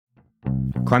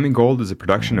Climbing Gold is a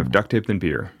production of Duct Tape and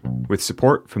Beer, with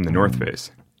support from The North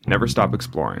Face. Never stop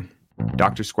exploring.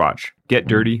 Dr. Squatch, get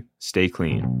dirty, stay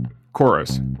clean.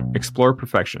 Chorus, explore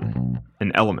perfection.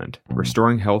 And Element,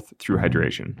 restoring health through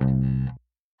hydration.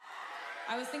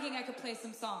 I was thinking I could play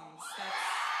some songs. That's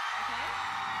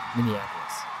okay?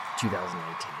 Minneapolis,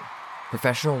 2018.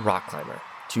 Professional rock climber,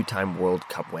 two-time World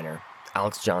Cup winner,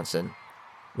 Alex Johnson,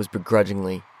 was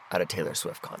begrudgingly at a Taylor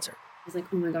Swift concert. I was like,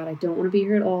 oh my God, I don't want to be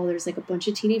here at all. There's like a bunch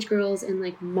of teenage girls and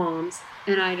like moms.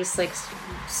 And I just like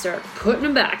start putting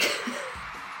them back.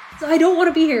 So I don't want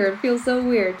to be here. It feels so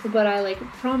weird. But I like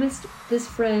promised this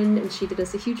friend and she did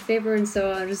us a huge favor. And so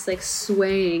I was just like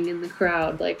swaying in the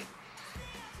crowd, like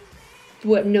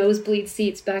nosebleed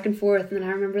seats back and forth. And then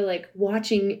I remember like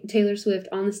watching Taylor Swift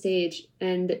on the stage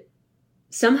and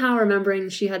somehow remembering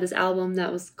she had this album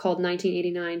that was called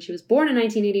 1989. She was born in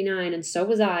 1989 and so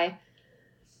was I.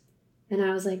 And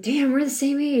I was like, damn, we're the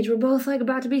same age. We're both like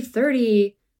about to be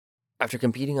 30. After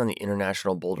competing on the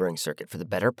international bouldering circuit for the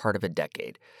better part of a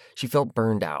decade, she felt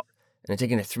burned out and had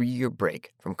taken a 3-year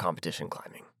break from competition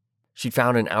climbing. She'd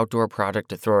found an outdoor project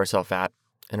to throw herself at,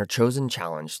 and her chosen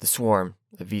challenge, the Swarm,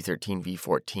 the V13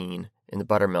 V14, in the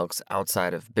Buttermilks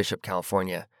outside of Bishop,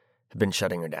 California, had been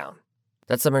shutting her down.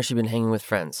 That summer she'd been hanging with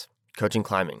friends, coaching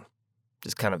climbing,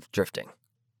 just kind of drifting.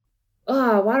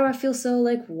 Oh, why do I feel so,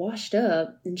 like, washed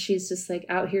up? And she's just, like,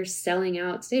 out here selling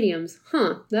out stadiums.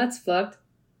 Huh, that's fucked.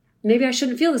 Maybe I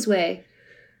shouldn't feel this way.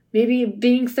 Maybe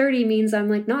being 30 means I'm,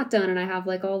 like, not done and I have,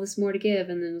 like, all this more to give.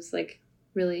 And then it was, like,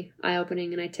 really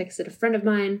eye-opening. And I texted a friend of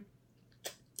mine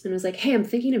and was like, hey, I'm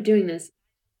thinking of doing this.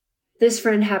 This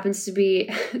friend happens to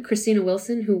be Christina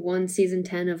Wilson, who won season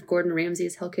 10 of Gordon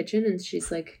Ramsay's Hell Kitchen. And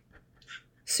she's, like,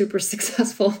 super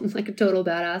successful and like a total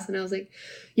badass. And I was like,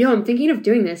 yo, I'm thinking of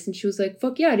doing this. And she was like,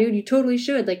 fuck yeah, dude, you totally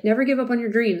should. Like, never give up on your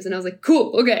dreams. And I was like,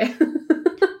 cool, okay.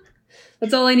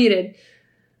 That's all I needed.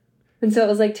 And so it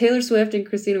was like Taylor Swift and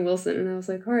Christina Wilson. And I was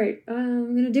like, all right,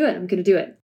 I'm going to do it. I'm going to do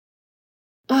it.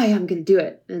 Oh yeah, I'm going to do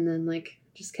it. And then like,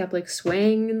 just kept like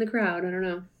swaying in the crowd. I don't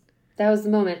know. That was the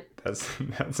moment.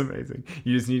 That's amazing.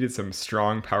 You just needed some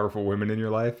strong, powerful women in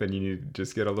your life, and you need to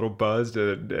just get a little buzzed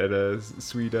at a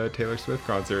sweet Taylor Swift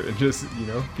concert and just,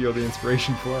 feel the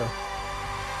inspiration flow.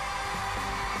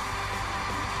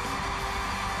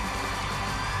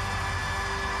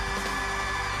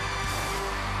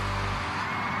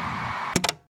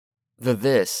 The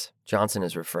this Johnson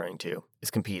is referring to is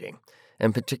competing,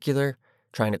 in particular,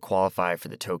 trying to qualify for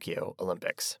the Tokyo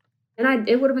Olympics. And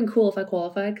it would have been cool if I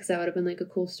qualified, because that would have been like a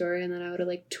cool story. And then I would have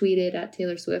like tweeted at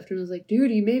Taylor Swift and was like, dude,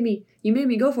 you made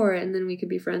me go for it. And then we could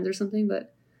be friends or something.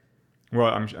 But well,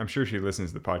 I'm sure she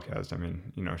listens to the podcast. I mean,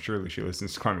 surely she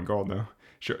listens to Climbing Gold, though.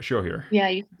 She'll hear. Yeah,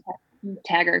 you can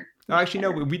tag her. Oh, actually,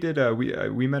 no, we did.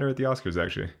 We met her at the Oscars.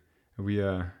 Actually,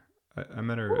 I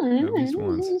met her at least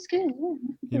once. That's good.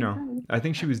 I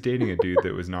think she was dating a dude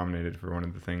that was nominated for one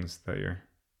of the things that year.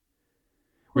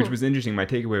 Which was interesting. My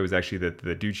takeaway was actually that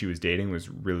the dude she was dating was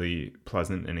really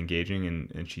pleasant and engaging,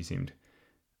 and she seemed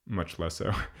much less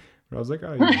so. But I was like,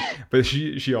 oh, yeah. But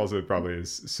she also probably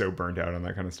is so burnt out on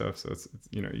that kind of stuff, so it's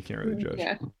you can't really judge.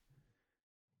 Yeah.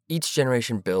 Each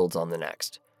generation builds on the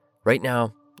next. Right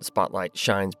now, the spotlight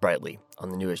shines brightly on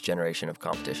the newest generation of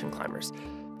competition climbers.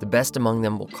 The best among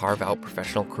them will carve out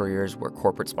professional careers where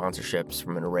corporate sponsorships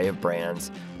from an array of brands,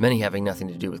 many having nothing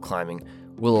to do with climbing,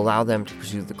 will allow them to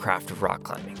pursue the craft of rock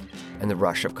climbing and the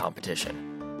rush of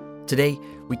competition. Today,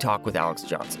 we talk with Alex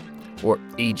Johnson, or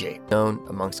AJ, known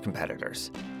amongst competitors.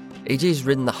 AJ's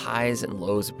ridden the highs and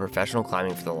lows of professional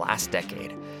climbing for the last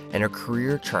decade, and her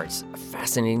career charts a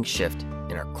fascinating shift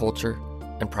in our culture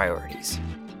and priorities.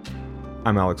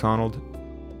 I'm Alex Honnold.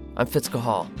 I'm Fitz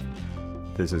Cahall.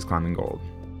 This is Climbing Gold.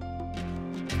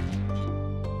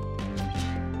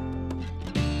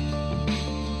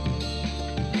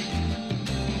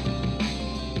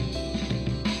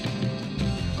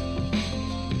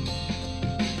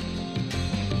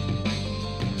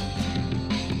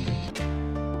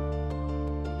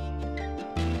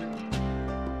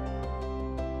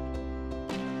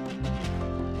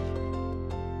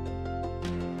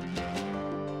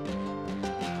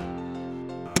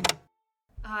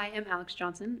 I am Alex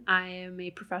Johnson. I am a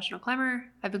professional climber.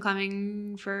 I've been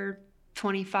climbing for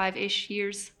 25-ish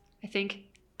years, I think,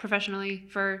 professionally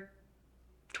for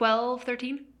 12,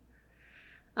 13.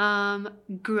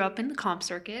 Grew up in the comp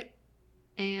circuit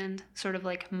and sort of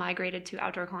like migrated to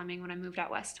outdoor climbing when I moved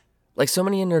out west. Like so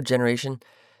many in her generation,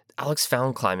 Alex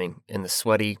found climbing in the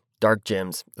sweaty, dark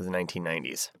gyms of the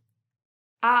 1990s.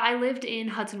 I lived in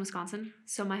Hudson, Wisconsin,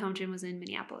 so my home gym was in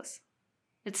Minneapolis.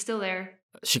 It's still there.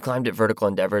 She climbed at Vertical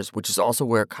Endeavors, which is also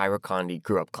where Kyra Condi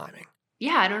grew up climbing.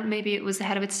 yeah, I don't know, maybe it was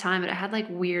ahead of its time, but it had like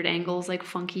weird angles, like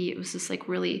funky. It was just like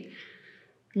really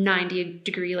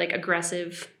 90-degree, like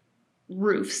aggressive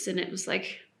roofs. And it was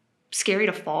like scary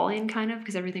to fall in kind of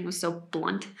because everything was so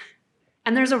blunt.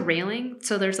 And there's a railing.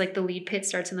 So there's like the lead pit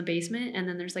starts in the basement and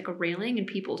then there's like a railing and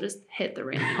people just hit the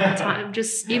railing all the time,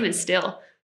 just even still.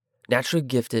 Naturally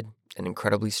gifted and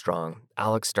incredibly strong,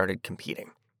 Alex started competing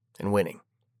and winning.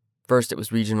 First, it was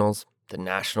regionals, then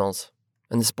nationals,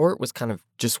 and the sport was kind of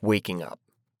just waking up.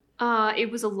 It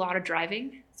was a lot of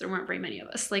driving. There weren't very many of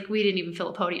us. Like, we didn't even fill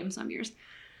a podium some years.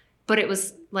 But it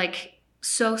was, like,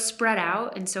 so spread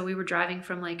out. And so we were driving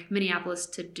from, like, Minneapolis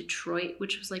to Detroit,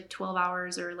 which was, like, 12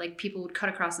 hours. Or, like, people would cut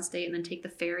across the state and then take the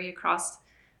ferry across,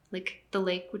 like, the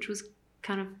lake, which was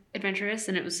kind of adventurous.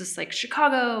 And it was just, like,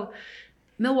 Chicago,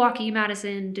 Milwaukee,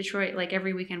 Madison, Detroit. Like,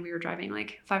 every weekend we were driving,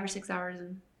 like, 5 or 6 hours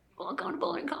and going to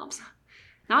bouldering comps.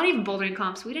 Not even bouldering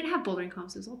comps. We didn't have bouldering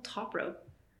comps. It was all top rope.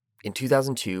 In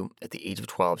 2002, at the age of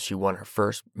 12, she won her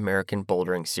first American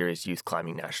Bouldering Series Youth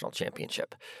Climbing National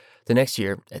Championship. The next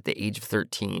year, at the age of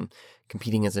 13,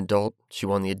 competing as an adult, she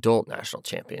won the Adult National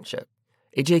Championship.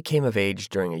 AJ came of age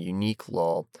during a unique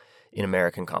lull in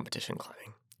American competition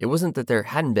climbing. It wasn't that there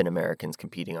hadn't been Americans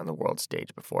competing on the world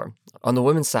stage before. On the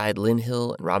women's side, Lynn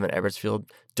Hill and Robin Ebersfield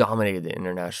dominated the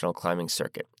international climbing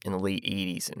circuit in the late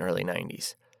 80s and early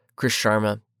 90s. Chris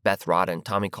Sharma, Beth Rada, and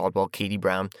Tommy Caldwell, Katie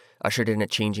Brown ushered in a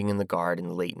changing in the guard in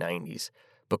the late 90s,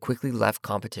 but quickly left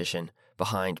competition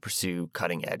behind to pursue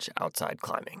cutting-edge outside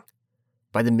climbing.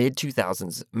 By the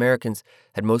mid-2000s, Americans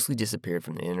had mostly disappeared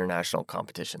from the international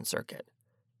competition circuit.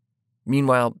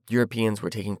 Meanwhile, Europeans were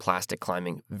taking plastic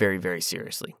climbing very, very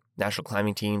seriously. National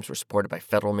climbing teams were supported by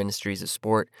federal ministries of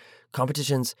sport.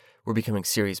 Competitions were becoming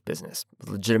serious business, with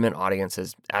legitimate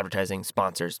audiences, advertising,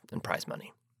 sponsors, and prize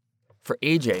money. For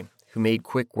AJ, who made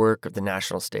quick work of the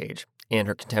national stage, and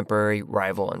her contemporary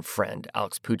rival and friend,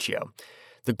 Alex Puccio,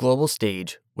 the global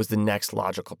stage was the next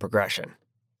logical progression.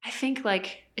 I think,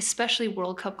 like, especially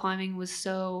World Cup climbing was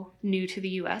so new to the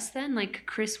U.S. then. Like,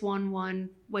 Chris won one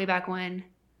way back when.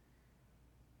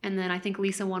 And then I think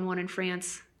Lisa won one in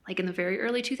France, like, in the very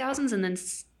early 2000s. And then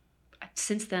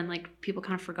since then, like, people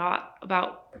kind of forgot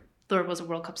about there was a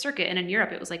World Cup circuit. And in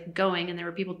Europe, it was, like, going. And there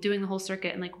were people doing the whole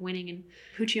circuit and, like, winning. And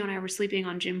Puccio and I were sleeping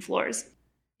on gym floors.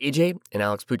 AJ and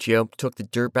Alex Puccio took the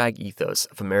dirtbag ethos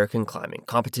of American climbing,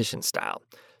 competition style.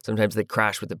 Sometimes they'd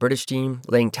crash with the British team,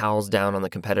 laying towels down on the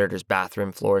competitors'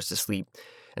 bathroom floors to sleep.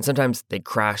 And sometimes they'd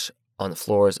crash on the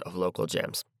floors of local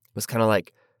gyms. It was kind of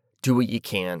like, do what you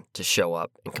can to show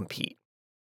up and compete.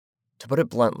 To put it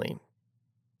bluntly,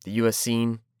 the U.S.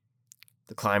 scene,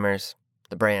 the climbers,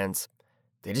 the brands,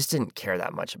 they just didn't care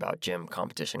that much about gym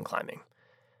competition climbing.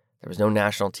 There was no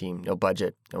national team, no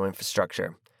budget, no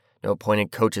infrastructure, no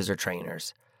appointed coaches or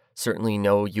trainers, certainly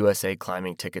no USA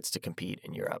climbing tickets to compete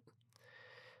in Europe.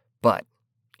 But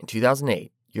in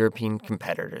 2008, European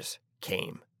competitors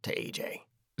came to AJ.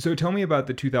 So tell me about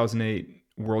the 2008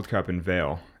 World Cup in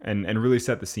Vail and really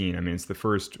set the scene. I mean, it's the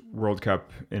first World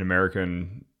Cup in America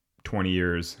in 20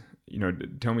 years. You know,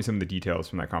 tell me some of the details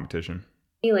from that competition.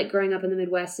 Like, growing up in the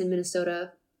Midwest in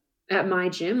Minnesota at my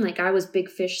gym, like, I was big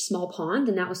fish, small pond.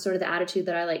 And that was sort of the attitude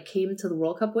that I, like, came to the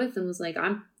World Cup with and was like,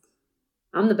 I'm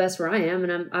the best where I am.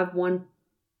 And I've won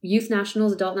youth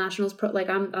nationals, adult nationals,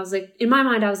 I was like, in my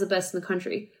mind, I was the best in the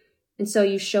country. And so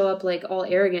you show up, like, all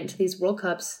arrogant to these World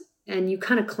Cups. And you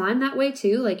kind of climb that way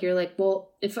too. Like, you're like,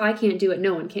 well, if I can't do it,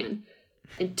 no one can.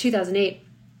 In 2008,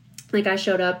 like, I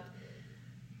showed up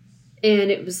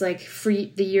and it was like for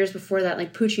the years before that,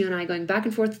 like, Puccio and I going back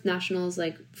and forth with nationals,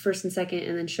 like first and second,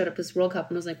 and then showed up this World Cup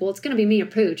and was like, well, it's going to be me or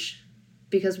Pooch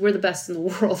because we're the best in the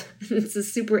world. It's a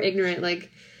super ignorant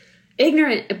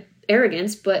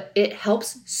arrogance, but it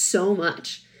helps so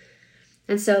much.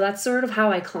 And so that's sort of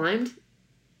how I climbed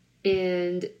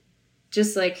and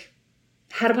just, like,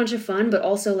 had a bunch of fun, but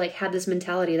also, like, had this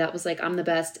mentality that was like, I'm the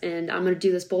best and I'm going to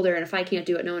do this boulder. And if I can't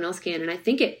do it, no one else can. And I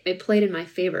think it played in my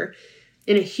favor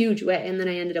in a huge way. And then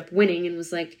I ended up winning and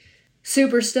was, like,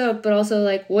 super stoked, but also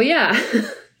like, well, yeah.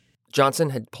 Johnson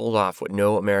had pulled off what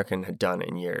no American had done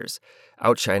in years,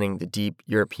 outshining the deep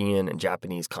European and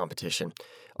Japanese competition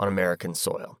on American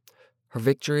soil. Her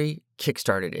victory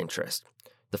kickstarted interest.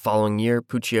 The following year,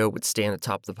 Puccio would stand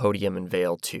atop the podium in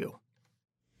Vail too.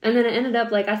 And then it ended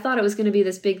up, like, I thought it was going to be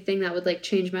this big thing that would, like,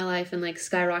 change my life and, like,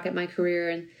 skyrocket my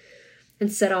career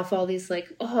and set off all these,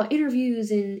 like, interviews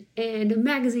and a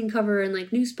magazine cover and,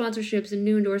 like, new sponsorships and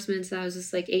new endorsements. And I was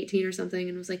just, like, 18 or something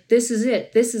and was like, this is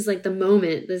it. This is, like, the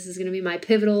moment. This is going to be my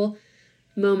pivotal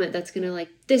moment that's going to, like,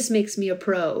 this makes me a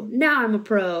pro. Now I'm a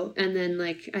pro. And then,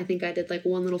 like, I think I did, like,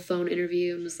 one little phone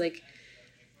interview and was like,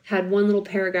 had one little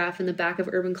paragraph in the back of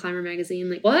Urban Climber magazine,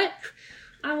 like, what?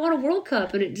 I want a World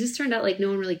Cup. And it just turned out like no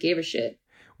one really gave a shit.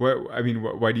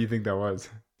 Why do you think that was?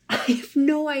 I have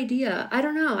no idea. I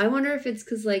don't know. I wonder if it's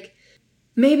because like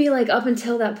maybe like up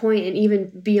until that point and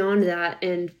even beyond that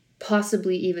and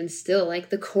possibly even still, like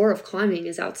the core of climbing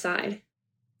is outside.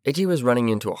 AJ was running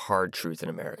into a hard truth in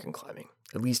American climbing,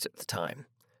 at least at the time.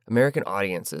 American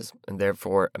audiences, and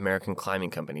therefore American climbing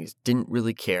companies, didn't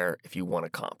really care if you won a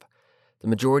comp. The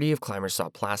majority of climbers saw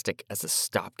plastic as a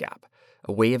stopgap,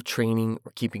 a way of training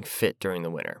or keeping fit during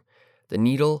the winter. The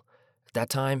needle, at that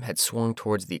time, had swung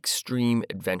towards the extreme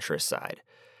adventurous side,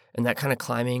 and that kind of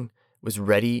climbing was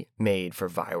ready-made for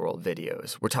viral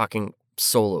videos. We're talking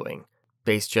soloing,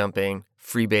 base jumping,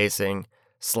 freebasing,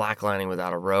 slacklining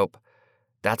without a rope.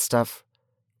 That stuff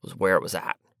was where it was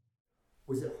at.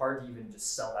 Was it hard to even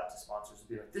just sell that to sponsors and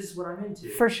be like, this is what I'm into?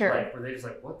 For sure. Like, were they just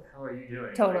like, what the hell are you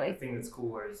doing? Totally. Like, the thing that's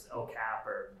cooler is El Cap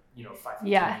or,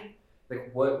 515. Yeah.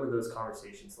 Like, what were those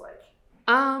conversations like?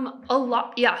 A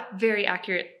lot. Yeah, very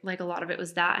accurate. Like a lot of it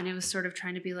was that. And it was sort of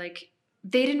trying to be like,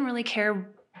 they didn't really care.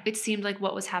 It seemed like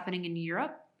what was happening in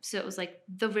Europe. So it was like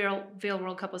the Vail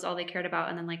World Cup was all they cared about.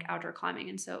 And then like outdoor climbing.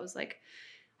 And so it was like,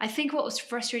 I think what was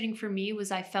frustrating for me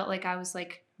was I felt like I was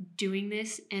like doing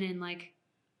this and in like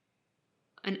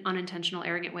an unintentional,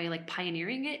 arrogant way, like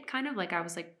pioneering it kind of like I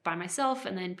was like by myself.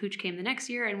 And then Pooch came the next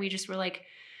year and we just were like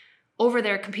over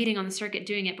there competing on the circuit,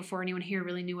 doing it before anyone here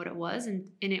really knew what it was.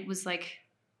 And it was like,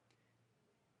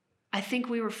 I think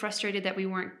we were frustrated that we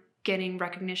weren't getting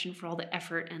recognition for all the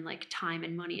effort and like time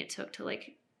and money it took to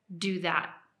like do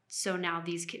that. So now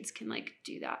these kids can like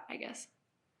do that, I guess.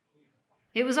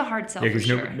 It was a hard sell. Yeah, because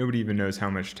sure. nobody even knows how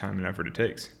much time and effort it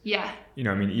takes. Yeah.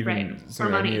 Even right.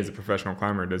 someone like me as a professional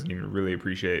climber doesn't even really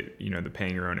appreciate, the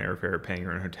paying your own airfare, paying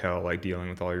your own hotel, like dealing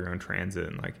with all your own transit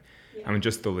and like,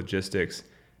 just the logistics.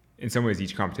 In some ways,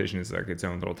 each competition is like its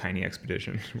own little tiny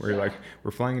expedition where you're like,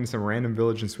 we're flying into some random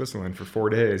village in Switzerland for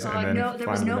 4 days and then there was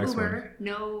flying no the next Uber, one.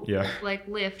 no like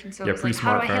Lyft, and so Yeah, it was like,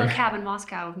 how do I hail a pre-smartphone. cab in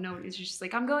Moscow? No, it's just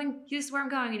like, this is where I'm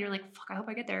going, and you're like, fuck, I hope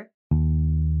I get there.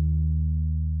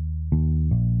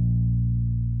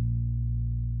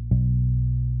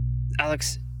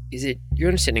 Alex, is it your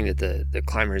understanding that the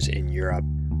climbers in Europe,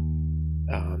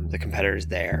 the competitors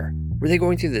there, were they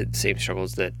going through the same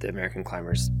struggles that the American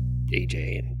climbers,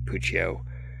 AJ and Puccio,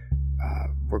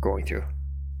 were going through?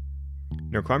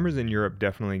 No, climbers in Europe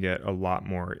definitely get a lot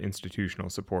more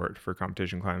institutional support for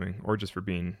competition climbing or just for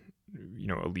being,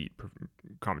 elite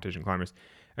competition climbers.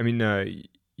 I mean,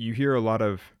 you hear a lot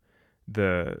of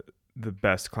the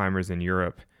best climbers in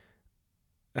Europe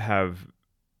have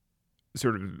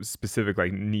sort of specific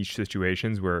like niche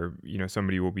situations where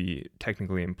somebody will be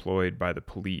technically employed by the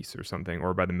police or something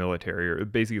or by the military or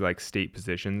basically like state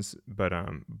positions but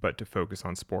to focus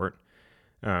on sport,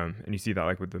 and you see that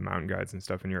like with the mountain guides and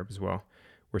stuff in Europe as well,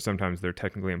 where sometimes they're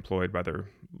technically employed by their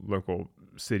local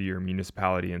city or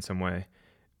municipality in some way,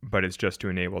 but it's just to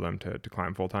enable them to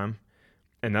climb full time,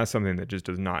 and that's something that just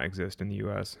does not exist in the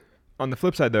US. On the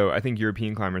flip side, though, I think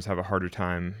European climbers have a harder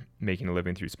time making a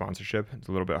living through sponsorship. It's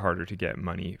a little bit harder to get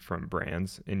money from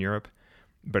brands in Europe,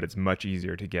 but it's much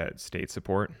easier to get state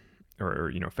support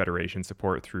or federation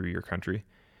support through your country.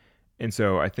 And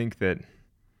so I think that,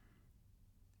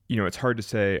 it's hard to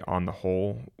say on the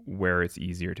whole where it's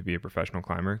easier to be a professional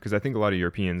climber, because I think a lot of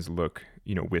Europeans look,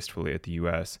 wistfully at the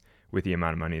US with the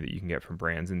amount of money that you can get from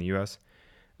brands in the US.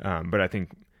 But I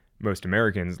think most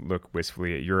Americans look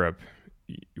wistfully at Europe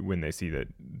when they see that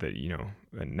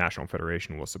a national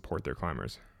federation will support their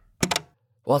climbers.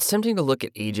 While it's tempting to look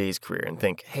at AJ's career and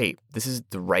think, hey, this is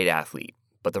the right athlete,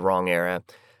 but the wrong era,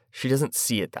 she doesn't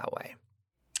see it that way.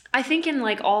 I think in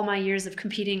like all my years of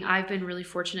competing, I've been really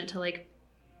fortunate to like,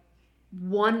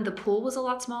 one, the pool was a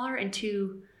lot smaller, and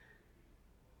two,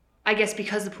 I guess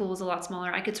because the pool was a lot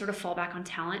smaller, I could sort of fall back on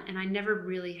talent, and I never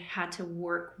really had to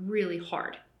work really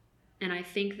hard. And I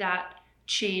think that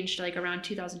changed like around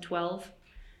 2012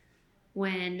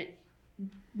 when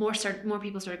more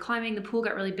people started climbing, the pool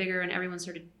got really bigger, and everyone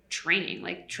started training.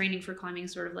 Like training for climbing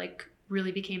sort of like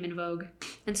really became in vogue.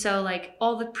 And so like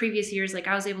all the previous years, like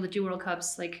I was able to do World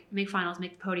Cups, like make finals,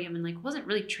 make the podium, and like wasn't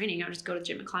really training. I would just go to the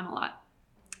gym and climb a lot.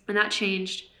 And that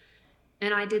changed.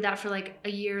 And I did that for like a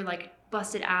year, like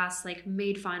busted ass, like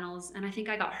made finals. And I think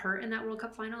I got hurt in that World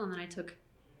Cup final, and then I took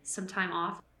some time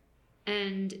off.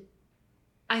 And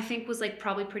I think was like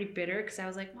probably pretty bitter because I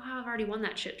was like, wow, I've already won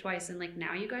that shit twice. And like,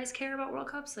 now you guys care about World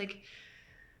Cups? Like,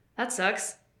 that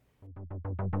sucks.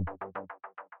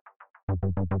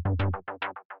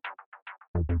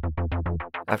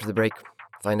 After the break,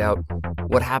 find out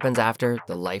what happens after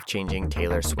the life-changing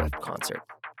Taylor Swift concert.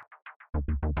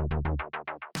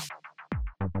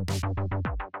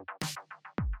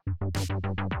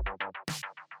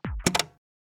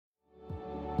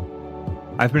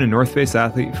 I've been a North Face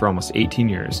athlete for almost 18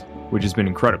 years, which has been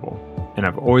incredible, and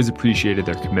I've always appreciated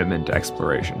their commitment to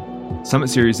exploration. Summit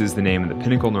Series is the name of the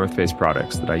pinnacle North Face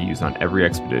products that I use on every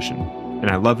expedition, and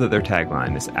I love that their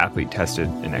tagline is athlete tested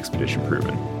and expedition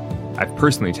proven. I've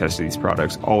personally tested these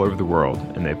products all over the world,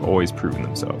 and they've always proven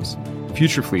themselves.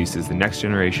 Future Fleece is the next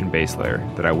generation base layer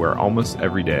that I wear almost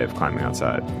every day of climbing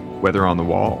outside, whether on the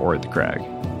wall or at the crag.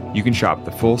 You can shop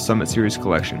the full Summit Series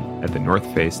collection at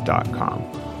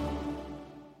thenorthface.com.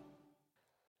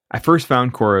 I first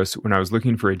found Coros when I was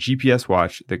looking for a GPS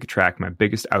watch that could track my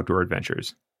biggest outdoor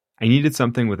adventures. I needed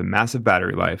something with a massive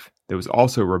battery life that was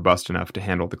also robust enough to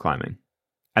handle the climbing.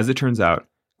 As it turns out,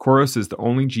 Coros is the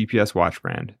only GPS watch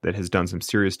brand that has done some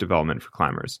serious development for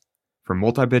climbers, from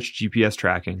multi-pitch GPS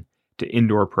tracking to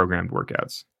indoor programmed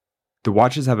workouts. The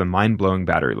watches have a mind-blowing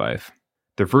battery life.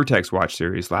 The Vertex watch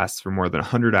series lasts for more than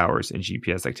 100 hours in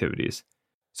GPS activities,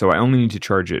 so I only need to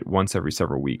charge it once every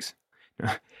several weeks.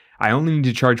 I only need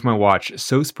to charge my watch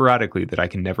so sporadically that I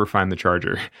can never find the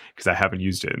charger because I haven't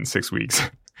used it in 6 weeks.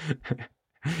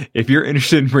 If you're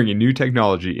interested in bringing new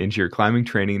technology into your climbing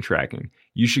training and tracking,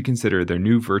 you should consider their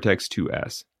new Vertex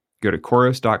 2S. Go to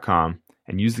Coros.com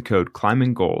and use the code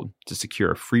ClimbingGold to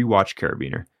secure a free watch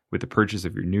carabiner with the purchase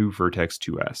of your new Vertex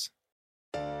 2S.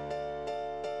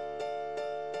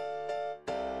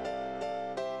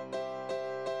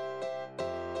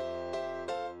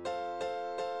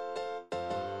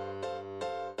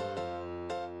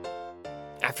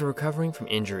 After recovering from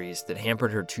injuries that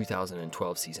hampered her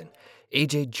 2012 season,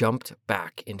 AJ jumped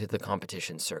back into the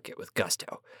competition circuit with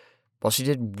gusto. While she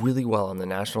did really well on the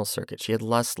national circuit, she had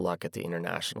less luck at the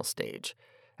international stage.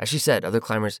 As she said, other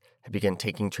climbers had begun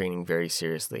taking training very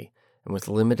seriously, and with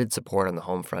limited support on the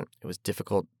home front, it was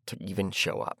difficult to even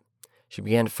show up. She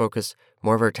began to focus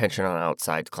more of her attention on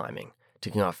outside climbing,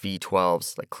 taking off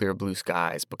V12s like Clear Blue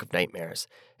Skies, Book of Nightmares,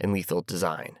 and Lethal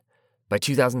Design. By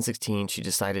 2016, she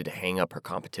decided to hang up her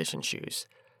competition shoes.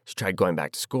 She tried going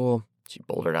back to school, she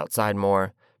bouldered outside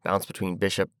more, bounced between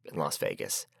Bishop and Las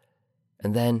Vegas.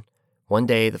 And then, one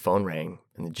day, the phone rang,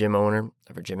 and the gym owner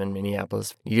of her gym in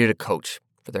Minneapolis needed a coach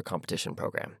for their competition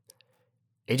program.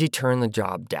 AJ turned the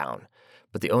job down,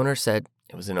 but the owner said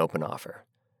it was an open offer.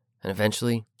 And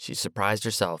eventually, she surprised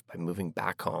herself by moving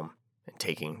back home and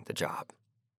taking the job.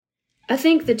 I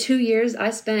think the 2 years I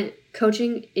spent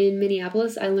coaching in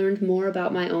Minneapolis, I learned more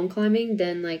about my own climbing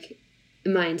than like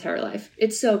my entire life.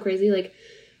 It's so crazy, like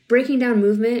breaking down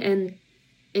movement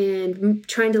and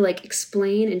trying to like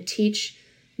explain and teach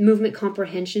movement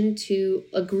comprehension to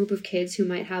a group of kids who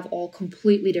might have all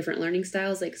completely different learning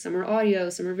styles. Like some are audio,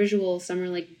 some are visual, some are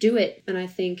like do it. And I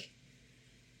think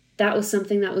that was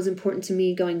something that was important to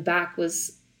me going back,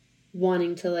 was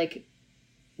wanting to like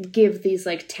give these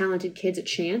like talented kids a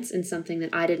chance in something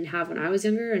that I didn't have when I was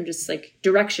younger, and just like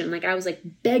direction. Like I was like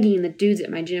begging the dudes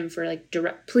at my gym for like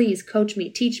please coach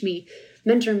me, teach me,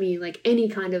 mentor me, like any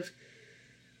kind of,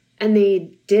 and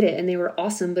they did it and they were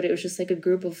awesome. But it was just like a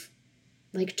group of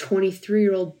like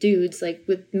 23-year-old dudes, like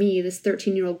with me, this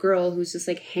 13-year-old girl who's just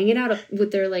like hanging out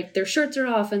with their shirts are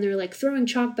off and they're like throwing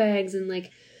chalk bags and like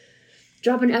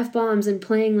dropping F-bombs and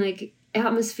playing like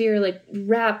atmosphere, like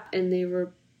rap. And they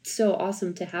were so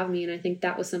awesome to have me. And I think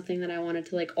that was something that I wanted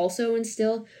to like also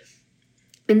instill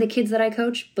in the kids that I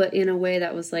coach, but in a way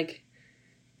that was like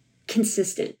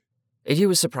consistent. AJ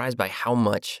was surprised by how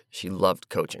much she loved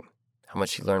coaching, how much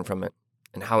she learned from it,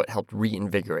 and how it helped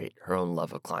reinvigorate her own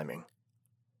love of climbing.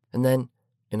 And then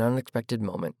an unexpected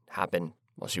moment happened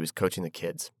while she was coaching the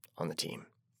kids on the team.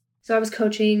 So I was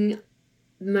coaching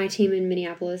my team in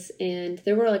Minneapolis, and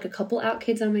there were like a couple out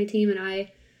kids on my team, and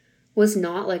I was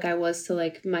not like I was to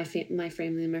like my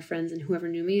family and my friends and whoever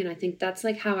knew me. And I think that's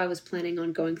like how I was planning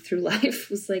on going through life,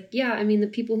 was like, yeah, I mean, the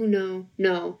people who know,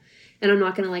 and I'm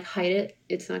not going to like hide it.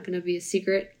 It's not going to be a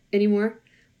secret anymore,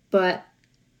 but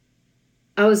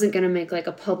I wasn't going to make like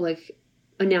a public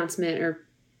announcement or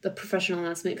a professional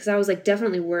announcement, because I was like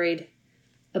definitely worried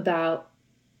about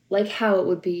like how it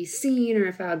would be seen, or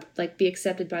if I would like be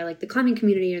accepted by like the climbing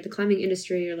community or the climbing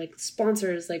industry or like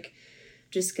sponsors. Like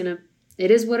just gonna, it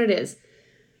is what it is.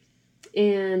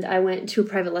 And I went to a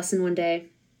private lesson one day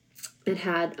and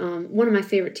had one of my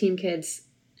favorite team kids,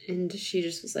 and she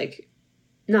just was like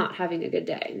not having a good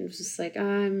day, and it was just like,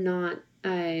 I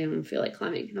don't feel like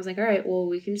climbing. And I was like, all right, well,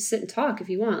 we can just sit and talk if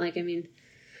you want. Like, I mean,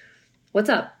 what's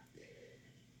up?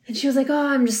 And she was like, oh,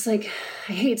 I'm just like,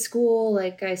 I hate school.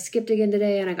 Like, I skipped again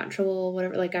today and I got in trouble,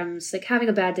 whatever. Like, I'm just like having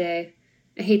a bad day.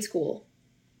 I hate school.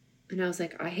 And I was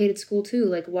like, I hated school too.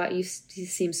 Like, why? You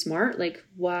seem smart. Like,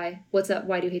 why? What's up?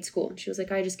 Why do you hate school? And she was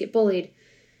like, I just get bullied.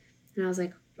 And I was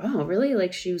like, oh, really?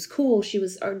 Like, she was cool. She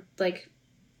was like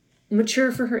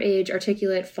mature for her age,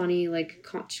 articulate, funny, like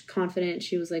confident.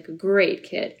 She was like a great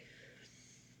kid.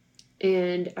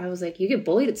 And I was like, you get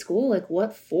bullied at school? Like,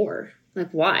 what for?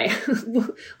 Like, why?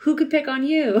 Who could pick on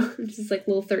you? Just like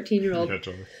little 13-year-old. Yeah,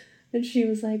 totally. And she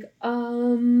was like,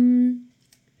 are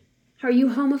you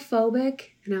homophobic?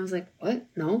 And I was like, what?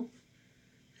 No.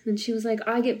 And she was like,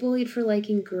 I get bullied for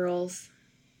liking girls.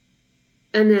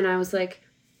 And then I was like,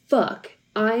 fuck,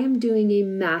 I am doing a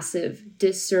massive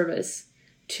disservice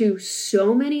to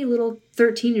so many little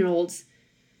 13-year-olds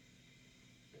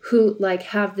who like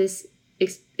have this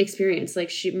experience.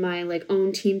 Like my like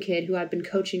own team kid who I've been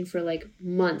coaching for like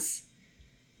months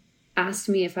asked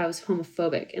me if I was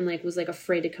homophobic and like was like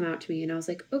afraid to come out to me. And I was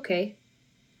like, okay,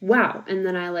 wow. And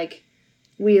then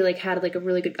we like had like a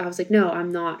really good, I was like, no,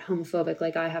 I'm not homophobic.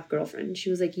 Like, I have a girlfriend. And she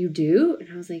was like, you do? And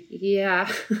I was like,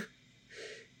 yeah.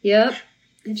 Yep.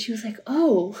 And she was like,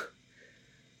 oh,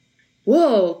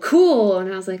 whoa, cool.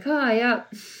 And I was like, oh, yeah.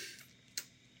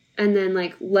 And then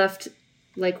like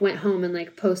went home and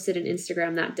like posted an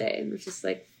Instagram that day. And it was just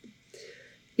like,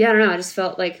 yeah, I don't know. I just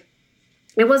felt like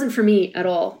it wasn't for me at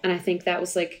all. And I think that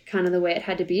was like kind of the way it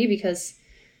had to be, because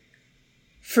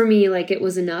for me, like, it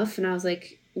was enough. And I was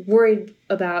like worried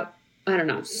about, I don't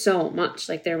know, so much.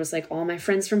 Like, there was like all my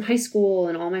friends from high school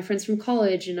and all my friends from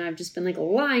college, and I've just been like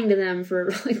lying to them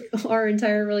for like our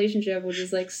entire relationship, which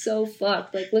is like so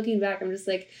fucked. Like, looking back, I'm just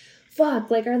like,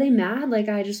 fuck, like, are they mad? Like,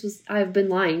 I've been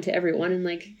lying to everyone, and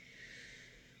like,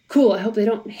 cool, I hope they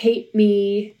don't hate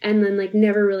me. And then like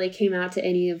never really came out to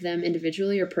any of them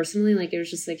individually or personally. Like, it was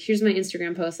just like, here's my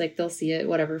Instagram post, like, they'll see it,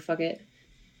 whatever, fuck it.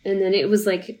 And then it was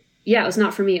like, yeah, it was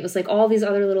not for me. It was like all these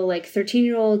other little like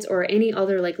 13-year-olds or any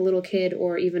other like little kid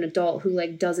or even adult who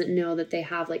like doesn't know that they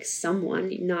have like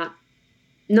someone,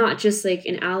 not just like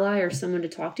an ally or someone to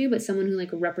talk to, but someone who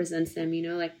like represents them, you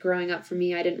know. Like, growing up for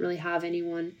me, I didn't really have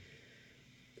anyone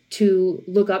to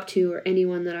look up to or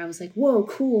anyone that I was like, whoa,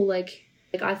 cool, like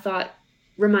I thought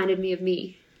reminded me of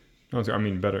me. I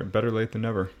mean, better late than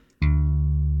never.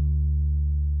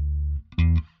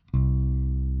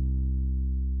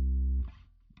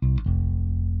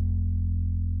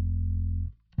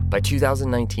 By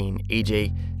 2019,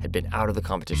 AJ had been out of the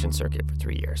competition circuit for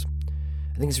 3 years.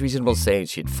 I think it's reasonable to say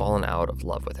she had fallen out of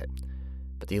love with it.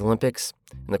 But the Olympics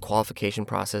and the qualification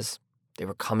process, they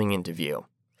were coming into view.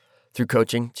 Through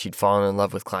coaching, she'd fallen in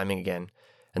love with climbing again,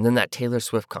 and then that Taylor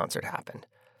Swift concert happened.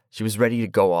 She was ready to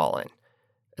go all in,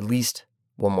 at least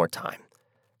one more time.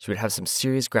 She would have some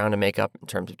serious ground to make up in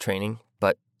terms of training,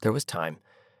 but there was time.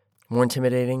 More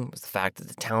intimidating was the fact that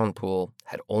the talent pool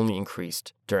had only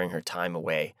increased during her time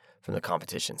away from the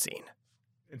competition scene.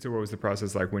 And so what was the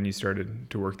process like when you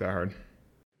started to work that hard?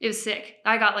 It was sick.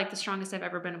 I got like the strongest I've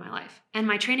ever been in my life. And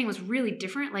my training was really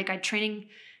different. Like, training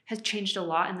has changed a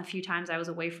lot in the few times I was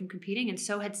away from competing, and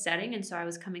so had setting. And so I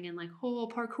was coming in like, oh,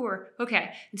 parkour.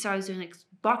 Okay. And so I was doing like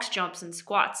box jumps and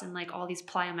squats and like all these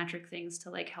plyometric things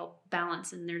to like help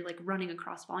balance. And they're like running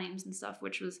across volumes and stuff,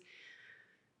 which was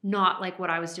not like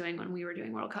what I was doing when we were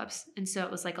doing World Cups. And so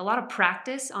it was like a lot of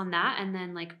practice on that, and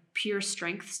then like pure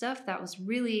strength stuff that was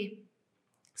really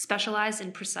specialized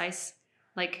and precise,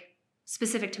 like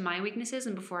specific to my weaknesses.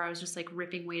 And before, I was just like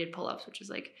ripping weighted pull-ups, which is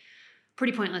like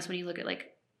pretty pointless when you look at like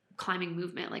climbing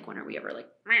movement. Like, when are we ever like,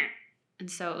 meh?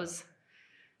 And so it was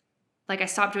like I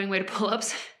stopped doing weighted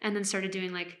pull-ups and then started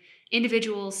doing like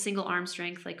individual single arm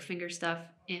strength, like finger stuff,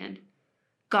 and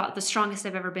got the strongest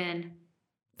I've ever been.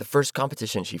 The first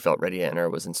competition she felt ready to enter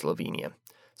was in Slovenia.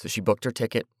 So she booked her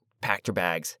ticket, packed her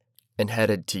bags, and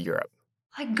headed to Europe.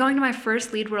 Like, going to my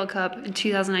first Lead World Cup in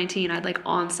 2019, I'd like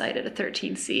on site at a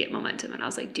 13C at Momentum, and I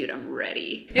was like, dude, I'm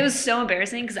ready. It was so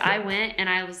embarrassing because I went and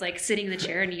I was like sitting in the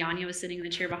chair, and Yanya was sitting in the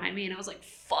chair behind me, and I was like,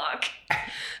 fuck.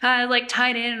 I like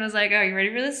tied in and was like, oh, you ready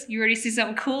for this? You ready to see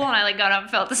something cool? And I like got up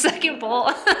and felt the second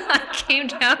bolt. I came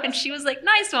down and she was like,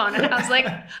 nice one. And I was like,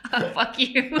 oh, fuck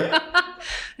you.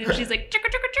 And she's like, chicka,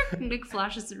 chicka, chicka, and like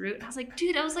flashes the route. And I was like,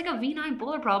 dude, that was like a V9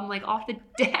 boulder problem, like off the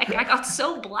deck. I got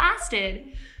so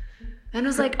blasted. And I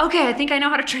was like, okay, I think I know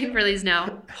how to train for these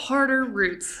now. Harder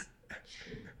routes.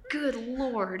 Good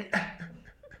Lord.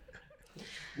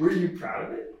 Were you proud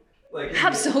of it? Like,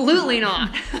 absolutely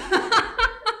not.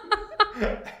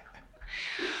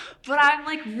 But I'm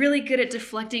like really good at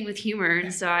deflecting with humor,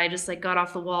 and so I just like got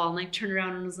off the wall and like turned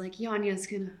around and was like, Yanya's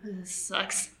gonna, this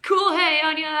sucks. Cool, hey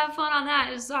Yanya, have fun on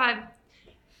that. So I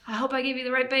hope I gave you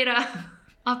the right beta.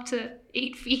 Up to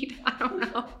 8 feet, I don't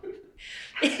know.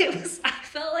 I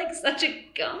felt like such a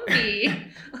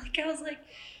Gumby. Like, I was like,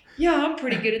 yeah, I'm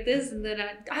pretty good at this. And then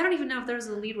I don't even know if there was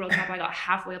a Lead World Cup. I got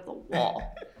halfway up the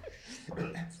wall.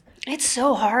 It's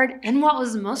so hard. And what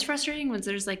was most frustrating was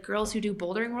there's like girls who do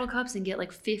bouldering World Cups and get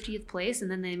like 50th place,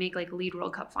 and then they make like lead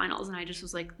World Cup finals. And I just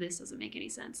was like, this doesn't make any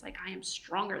sense. Like, I am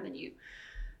stronger than you.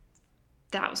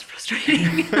 That was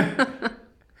frustrating.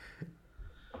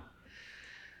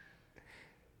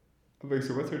 Like,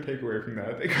 so what's her takeaway from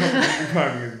that? Like, competition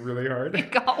climbing is really hard. It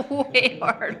got way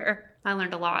harder. I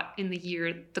learned a lot in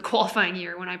the qualifying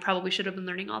year, when I probably should have been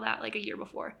learning all that like a year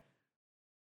before.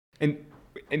 And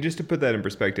just to put that in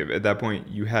perspective, at that point,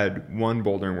 you had won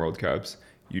Bouldering World Cups.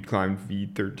 You'd climbed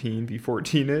V13,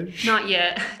 V14-ish? Not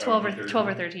yet. 12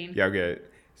 or 13. Yeah, okay.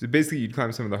 So basically, you'd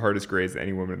climbed some of the hardest grades that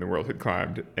any woman in the world had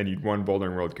climbed, and you'd won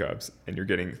Bouldering World Cups, and you're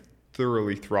getting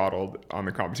thoroughly throttled on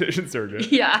the competition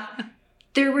circuit. Yeah.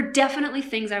 There were definitely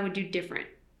things I would do different.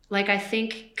 Like, I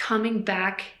think coming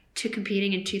back to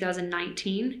competing in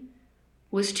 2019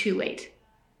 was too late.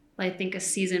 I think a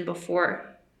season before,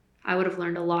 I would have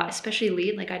learned a lot, especially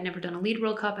lead. Like, I'd never done a lead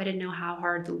World Cup. I didn't know how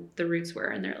hard the routes were,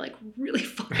 and they're like really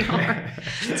fucking hard.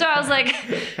 So I was like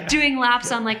doing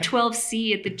laps on like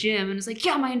 12C at the gym, and it's like,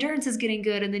 yeah, my endurance is getting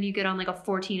good. And then you get on like a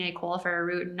 14A qualifier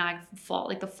route, and I fall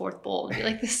like the fourth bowl and be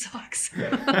like, this sucks.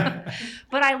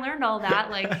 But I learned all that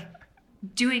like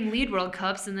doing lead World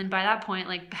Cups, and then by that point,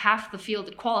 like half the field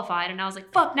had qualified, and I was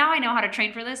like, fuck, now I know how to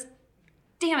train for this.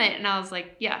 Damn it. And I was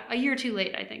like, yeah, a year too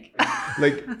late, I think.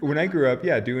 Like, when I grew up,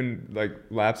 yeah, doing like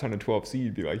laps on a 12C,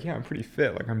 you'd be like, yeah, I'm pretty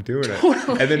fit. Like, I'm doing it.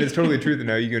 Totally. And then it's totally true that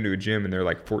now you go into a gym and they're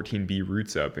like 14B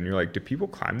routes up, and you're like, do people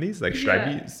climb these? Like, should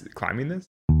I be climbing this?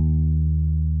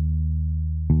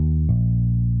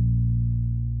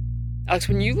 Alex,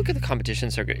 when you look at the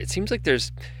competition circuit, it seems like the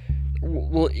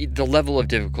level of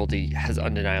difficulty has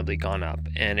undeniably gone up,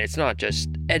 and it's not just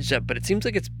edged up, but it seems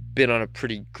like it's been on a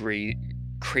pretty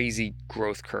crazy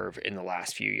growth curve in the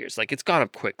last few years. Like, it's gone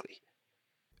up quickly.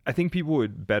 I think people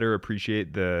would better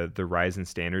appreciate the rise in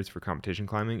standards for competition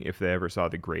climbing if they ever saw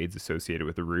the grades associated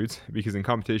with the routes, because in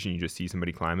competition you just see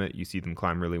somebody climb it, you see them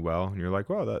climb really well, and you're like,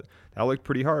 wow, that looked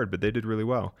pretty hard, but they did really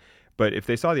well. But if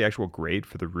they saw the actual grade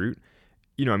for the route,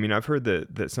 you know, I mean, I've heard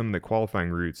that some of the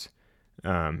qualifying routes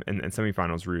and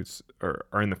semifinals routes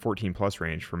are in the 14 plus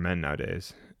range for men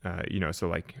nowadays. You know, so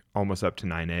like almost up to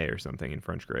 9A or something in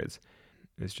French grades.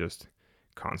 It's just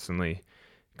constantly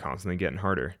getting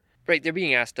harder. Right, they're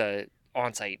being asked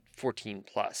on-site 14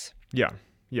 plus. Yeah,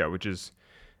 which is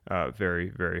very,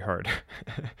 very hard.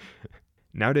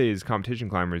 Nowadays, competition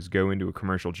climbers go into a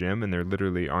commercial gym and there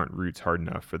literally aren't routes hard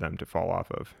enough for them to fall off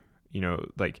of. You know,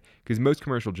 like, because most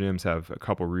commercial gyms have a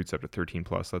couple routes up to 13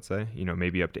 plus, let's say, you know,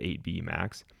 maybe up to 8B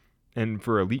max. And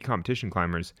for elite competition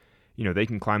climbers, you know, they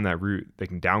can climb that route, they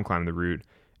can down climb the route,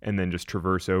 and then just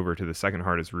traverse over to the second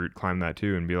hardest route, climb that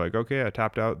too, and be like, okay, I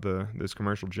tapped out this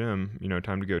commercial gym, you know,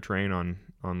 time to go train on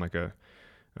like a,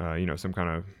 you know, some kind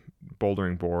of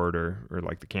bouldering board or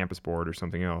like the campus board or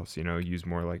something else, you know, use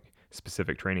more like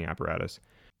specific training apparatus.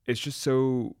 It's just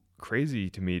so crazy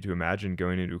to me to imagine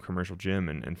going into a commercial gym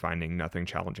and finding nothing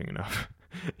challenging enough.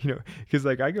 You know, because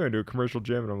like I go into a commercial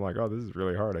gym and I'm like, oh, this is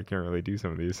really hard. I can't really do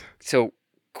some of these. So,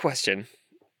 question,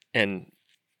 and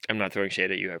I'm not throwing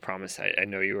shade at you, I promise. I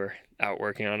know you were out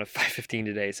working on a 515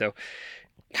 today. So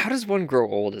how does one grow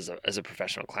old as a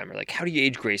professional climber? Like, how do you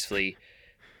age gracefully?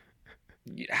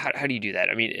 How do you do that?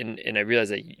 I mean, and I realize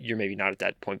that you're maybe not at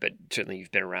that point, but certainly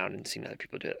you've been around and seen other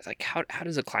people do it. It's like, how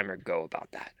does a climber go about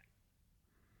that?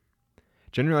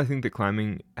 Generally, I think that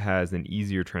climbing has an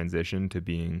easier transition to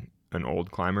being an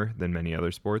old climber than many other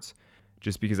sports,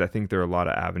 just because I think there are a lot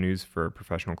of avenues for a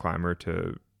professional climber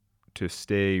to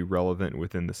stay relevant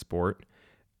within the sport,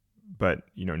 but,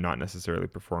 you know, not necessarily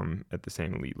perform at the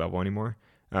same elite level anymore.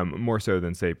 More so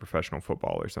than, say, professional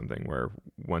football or something, where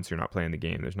once you're not playing the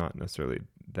game, there's not necessarily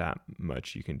that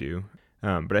much you can do.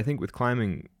 But I think with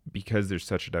climbing, because there's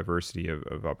such a diversity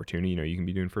of opportunity, you know, you can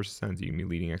be doing first ascents, you can be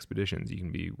leading expeditions, you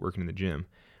can be working in the gym.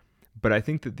 But I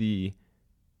think that the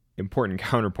important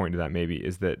counterpoint to that maybe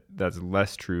is that that's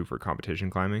less true for competition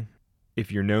climbing.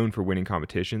 If you're known for winning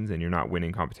competitions and you're not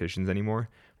winning competitions anymore,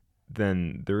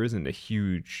 then there isn't a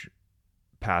huge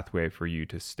pathway for you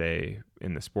to stay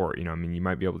in the sport. You know, I mean, you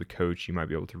might be able to coach, you might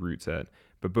be able to route set,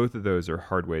 but both of those are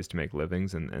hard ways to make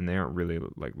livings, and they aren't really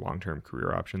like long-term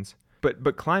career options.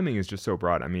 But climbing is just so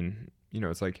broad. I mean, you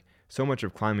know, it's like so much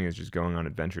of climbing is just going on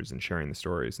adventures and sharing the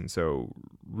stories. And so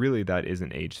really that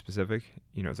isn't age specific.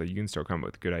 You know, it's like you can still come up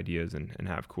with good ideas and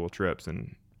have cool trips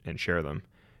and share them,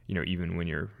 you know, even when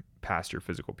you're past your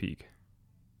physical peak.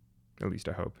 At least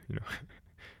I hope, you know.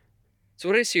 So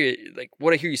what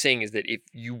I hear you saying is that if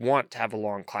you want to have a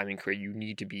long climbing career, you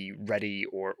need to be ready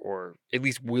or at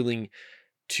least willing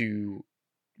to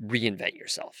reinvent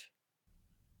yourself.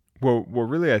 Well,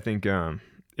 really, I think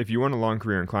if you want a long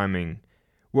career in climbing,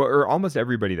 well, or almost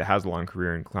everybody that has a long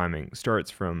career in climbing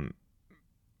starts from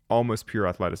almost pure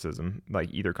athleticism, like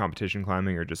either competition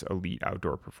climbing or just elite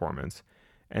outdoor performance,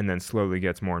 and then slowly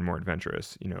gets more and more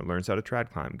adventurous. Learns how to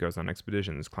trad climb, goes on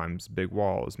expeditions, climbs big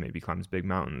walls, maybe climbs big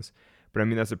mountains. But I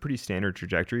mean, that's a pretty standard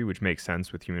trajectory, which makes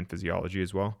sense with human physiology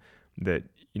as well. That,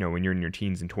 when you're in your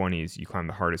teens and 20s, you climb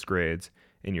the hardest grades.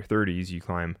 In your 30s, you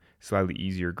climb slightly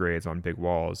easier grades on big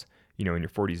walls. In your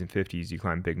 40s and 50s, you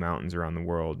climb big mountains around the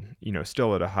world,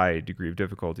 still at a high degree of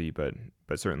difficulty, but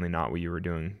certainly not what you were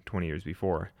doing 20 years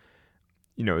before.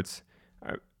 It's,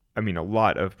 I mean, a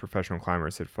lot of professional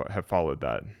climbers have followed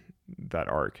that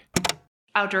arc.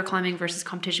 Outdoor climbing versus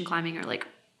competition climbing are like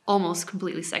almost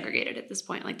completely segregated at this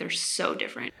point. Like they're so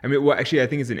different. I mean, well, actually, I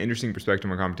think it's an interesting perspective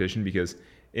on competition because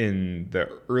in the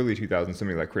early 2000s,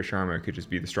 somebody like Chris Sharma could just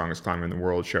be the strongest climber in the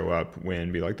world, show up,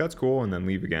 win, be like, that's cool, and then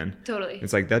leave again. Totally.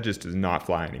 It's like, that just does not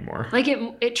fly anymore. Like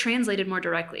it translated more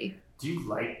directly. Do you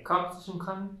like competition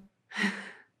climbing?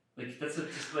 Like that's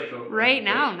just like a right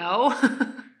now, no.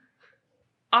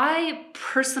 I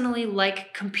personally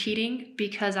like competing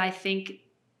because I think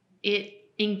it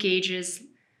engages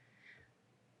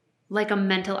like a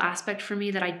mental aspect for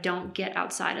me that I don't get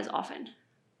outside as often,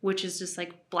 which is just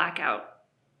like blackout.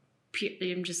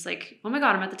 I'm just like, oh my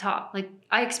God, I'm at the top. Like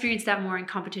I experience that more in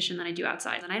competition than I do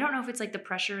outside. And I don't know if it's like the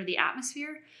pressure or the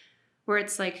atmosphere where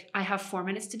it's like, I have 4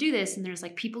 minutes to do this and there's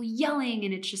like people yelling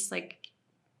and it's just like,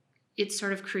 it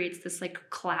sort of creates this like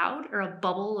cloud or a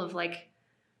bubble of like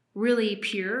really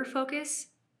pure focus.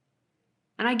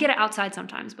 And I get it outside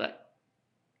sometimes, but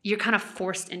you're kind of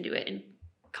forced into it in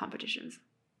competitions.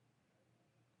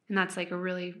 And that's like a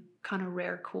really kind of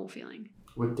rare, cool feeling.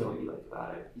 What don't you like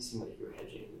about it? You seem like you were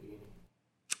hedging in the beginning.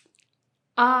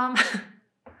 I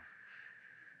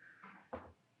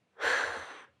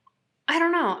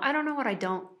don't know. I don't know what I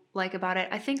don't like about it.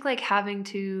 I think like having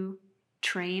to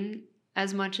train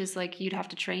as much as like you'd have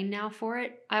to train now for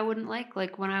it, I wouldn't like.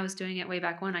 Like when I was doing it way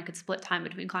back when, I could split time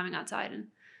between climbing outside and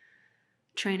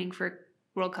training for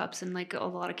World Cups. And like a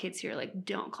lot of kids here like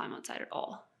don't climb outside at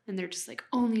all. And they're just like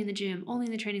only in the gym, only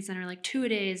in the training center, like 2 a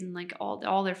days, and like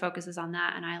all their focus is on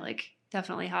that. And I like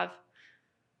definitely have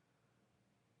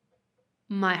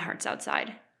my heart's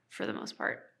outside for the most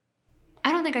part.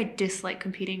 I don't think I dislike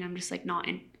competing. I'm just like not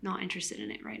interested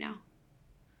in it right now.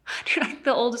 Like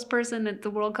the oldest person at the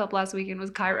World Cup last weekend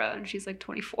was Kyra, and she's like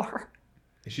 24.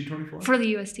 Is she 24? For the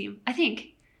U.S. team, I think.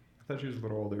 I thought she was a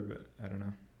little older, but I don't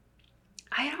know.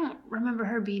 I don't remember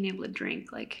her being able to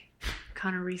drink like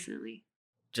kind of recently.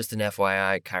 Just an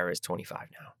FYI, Kyra is 25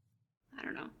 now. I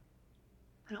don't know.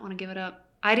 I don't want to give it up.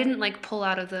 I didn't like pull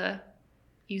out of the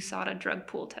USADA drug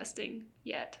pool testing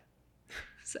yet.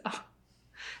 So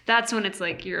that's when it's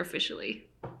like you're officially,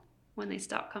 when they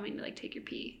stop coming to like take your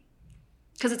pee.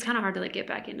 Because it's kind of hard to like get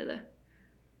back into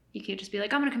you can't just be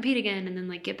like, I'm going to compete again and then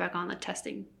like get back on the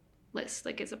testing list.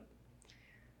 Like it's a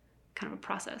kind of a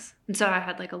process. And so I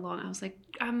had like I was like,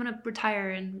 I'm going to retire.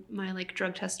 And my like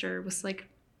drug tester was like,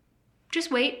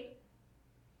 just wait.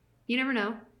 You never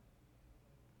know.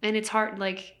 And it's hard,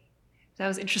 like, that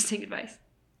was interesting advice.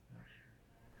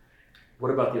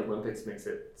 What about the Olympics makes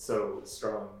it so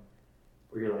strong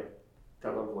where you're like,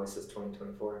 that one voice is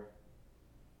 2024?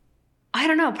 I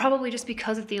don't know, probably just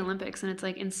because of the Olympics, and it's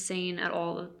like insane at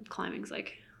all the climbing's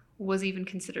like was even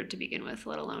considered to begin with,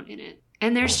 let alone in it.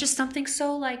 And there's just something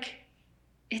so like,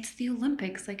 it's the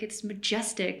Olympics, like it's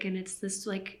majestic and it's this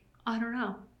like, I don't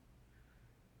know.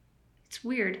 It's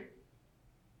weird.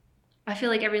 I feel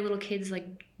like every little kid's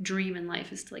like dream in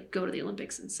life is to like go to the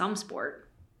Olympics in some sport.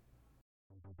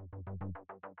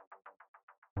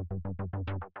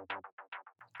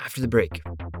 After the break,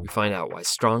 we find out why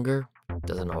stronger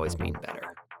doesn't always mean better.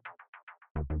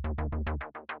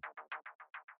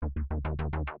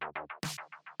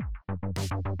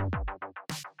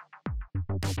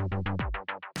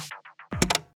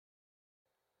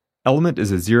 Element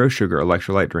is a zero-sugar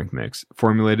electrolyte drink mix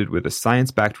formulated with a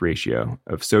science-backed ratio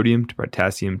of sodium to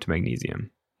potassium to magnesium.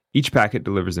 Each packet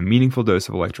delivers a meaningful dose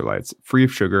of electrolytes, free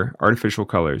of sugar, artificial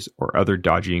colors, or other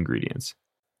dodgy ingredients.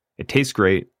 It tastes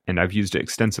great, and I've used it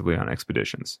extensively on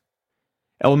expeditions.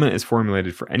 Element is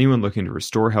formulated for anyone looking to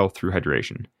restore health through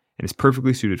hydration, and is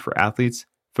perfectly suited for athletes,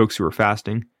 folks who are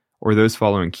fasting, or those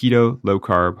following keto,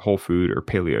 low-carb, whole food, or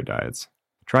paleo diets.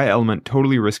 Try Element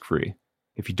totally risk-free.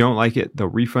 If you don't like it, they'll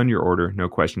refund your order, no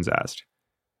questions asked.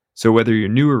 So whether you're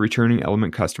new or returning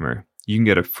Element customer, you can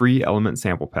get a free Element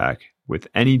sample pack with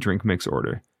any drink mix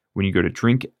order when you go to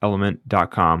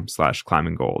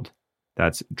drinkelement.com/climbinggold.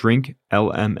 That's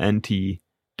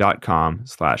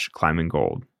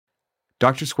drinklmnt.com/climbinggold.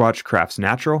 Dr. Squatch crafts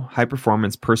natural,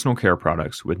 high-performance personal care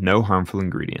products with no harmful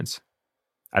ingredients.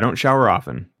 I don't shower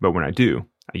often, but when I do,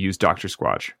 I use Dr.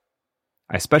 Squatch.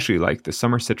 I especially like the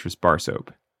Summer Citrus Bar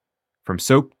Soap. From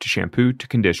soap to shampoo to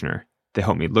conditioner, they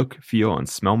help me look, feel, and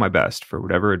smell my best for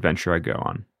whatever adventure I go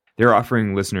on. They're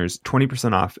offering listeners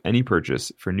 20% off any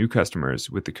purchase for new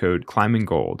customers with the code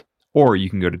ClimbingGold, or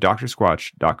you can go to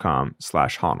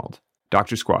drsquatch.com/Honnold.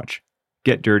 Dr. Squatch.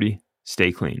 Get dirty,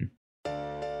 stay clean.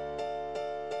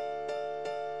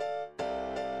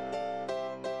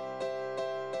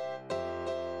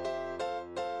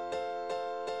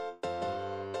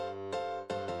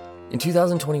 In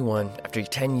 2021, after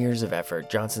 10 years of effort,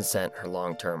 Johnson sent her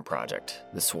long-term project,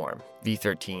 the Swarm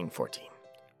V13-14,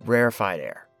 rarefied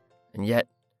air. And yet,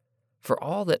 for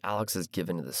all that Alex has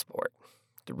given to the sport,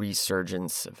 the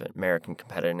resurgence of American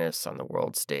competitiveness on the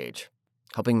world stage,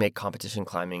 helping make competition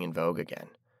climbing in vogue again,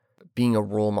 being a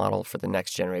role model for the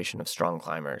next generation of strong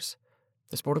climbers,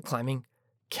 the sport of climbing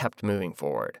kept moving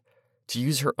forward. To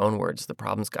use her own words, the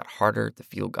problems got harder, the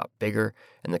field got bigger,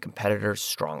 and the competitors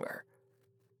stronger.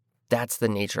 That's the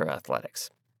nature of athletics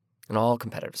and all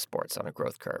competitive sports on a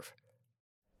growth curve.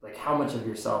 Like, how much of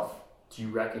yourself do you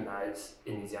recognize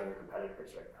in these younger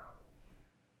competitors right now?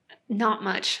 Not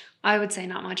much. I would say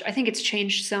not much. I think it's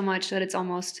changed so much that it's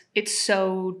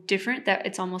so different that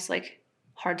it's almost like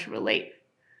hard to relate.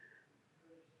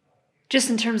 Just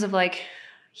in terms of like,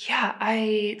 yeah,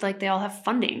 they all have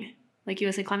funding. Like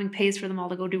USA Climbing pays for them all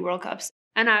to go do World Cups.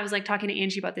 And I was like talking to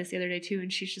Angie about this the other day too,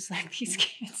 and she's just like, these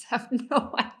kids have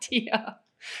no idea.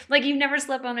 Like, you've never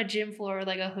slept on a gym floor with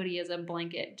like a hoodie as a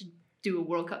blanket to do a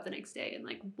World Cup the next day, and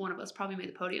like one of us probably made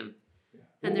the podium.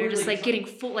 And they're just like getting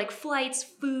full like flights,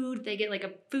 food. They get like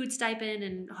a food stipend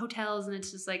and hotels, and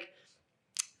it's just like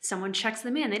someone checks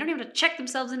them in. They don't even have to check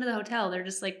themselves into the hotel. They're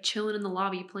just like chilling in the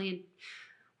lobby playing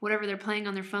whatever they're playing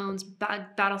on their phones.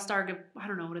 Battlestar, I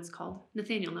don't know what it's called.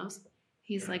 Nathaniel knows.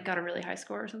 He's like got a really high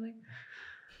score or something.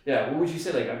 Yeah, what would you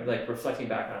say, like, I'm like reflecting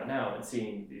back on it now and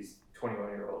seeing these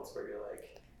 21-year-olds where you're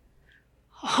like...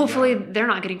 Hopefully they're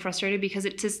not getting frustrated, because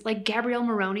it's just like Gabriel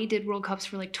Moroni did World Cups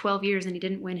for like 12 years and he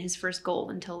didn't win his first gold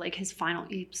until like his final.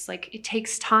 It's like, it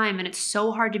takes time, and it's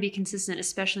so hard to be consistent,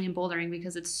 especially in bouldering,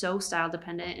 because it's so style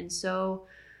dependent and so...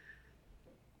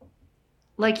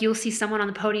 Like, you'll see someone on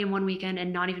the podium one weekend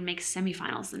and not even make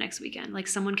semifinals the next weekend. Like,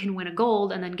 someone can win a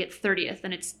gold and then get 30th.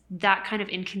 And it's that kind of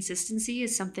inconsistency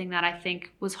is something that I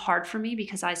think was hard for me,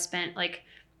 because I spent like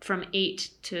from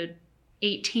 8 to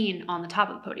 18 on the top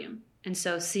of the podium. And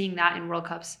so seeing that in World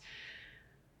Cups,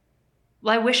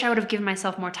 well, I wish I would have given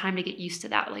myself more time to get used to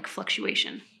that, like,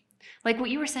 fluctuation. Like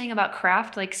what you were saying about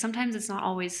craft, like sometimes it's not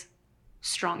always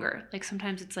stronger. Like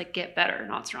sometimes it's like get better,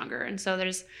 not stronger. And so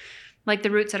there's... Like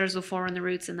the route setters will form the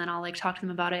routes, and then I'll like talk to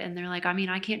them about it, and they're like, I mean,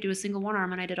 I can't do a single one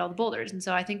arm and I did all the boulders. And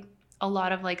so I think a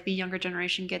lot of like the younger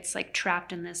generation gets like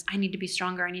trapped in this I need to be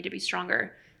stronger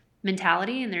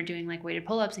mentality, and they're doing like weighted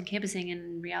pull-ups and campusing, and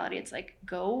in reality it's like,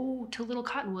 go to Little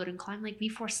Cottonwood and climb like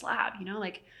V4 slab, you know,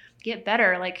 like get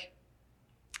better. Like,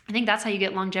 I think that's how you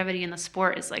get longevity in the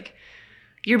sport, is like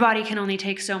your body can only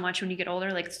take so much when you get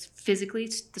older, like physically,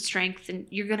 it's the strength, and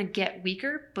you're gonna get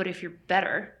weaker, but if you're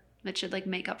better, that should like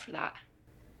make up for that.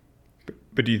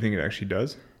 But do you think it actually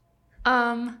does?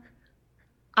 I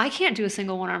can't do a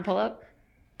single one-arm pull-up,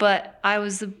 but I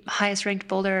was the highest ranked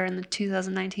boulder in the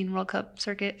 2019 World Cup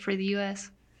circuit for the U.S.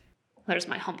 There's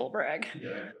my humble brag.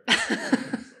 Yeah.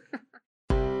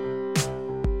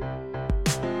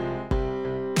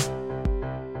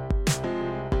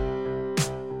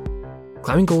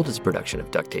 Climbing Gold is a production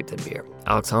of Duct Tape Then Beer.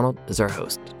 Alex Honnold is our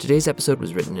host. Today's episode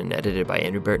was written and edited by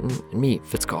Andrew Burton and me,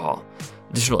 Fitz Cahall.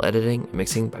 Additional editing and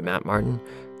mixing by Matt Martin.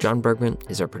 John Bergman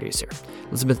is our producer.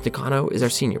 Elizabeth Nicano is our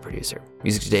senior producer.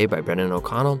 Music today by Brendan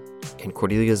O'Connell and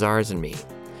Cordelia Zars and me.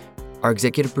 Our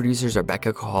executive producers are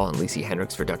Becca Cahall and Lacey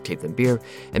Hendricks for Duct Tape Then Beer,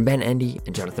 and Ben Endy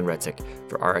and Jonathan Redsick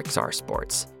for RXR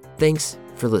Sports. Thanks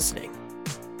for listening.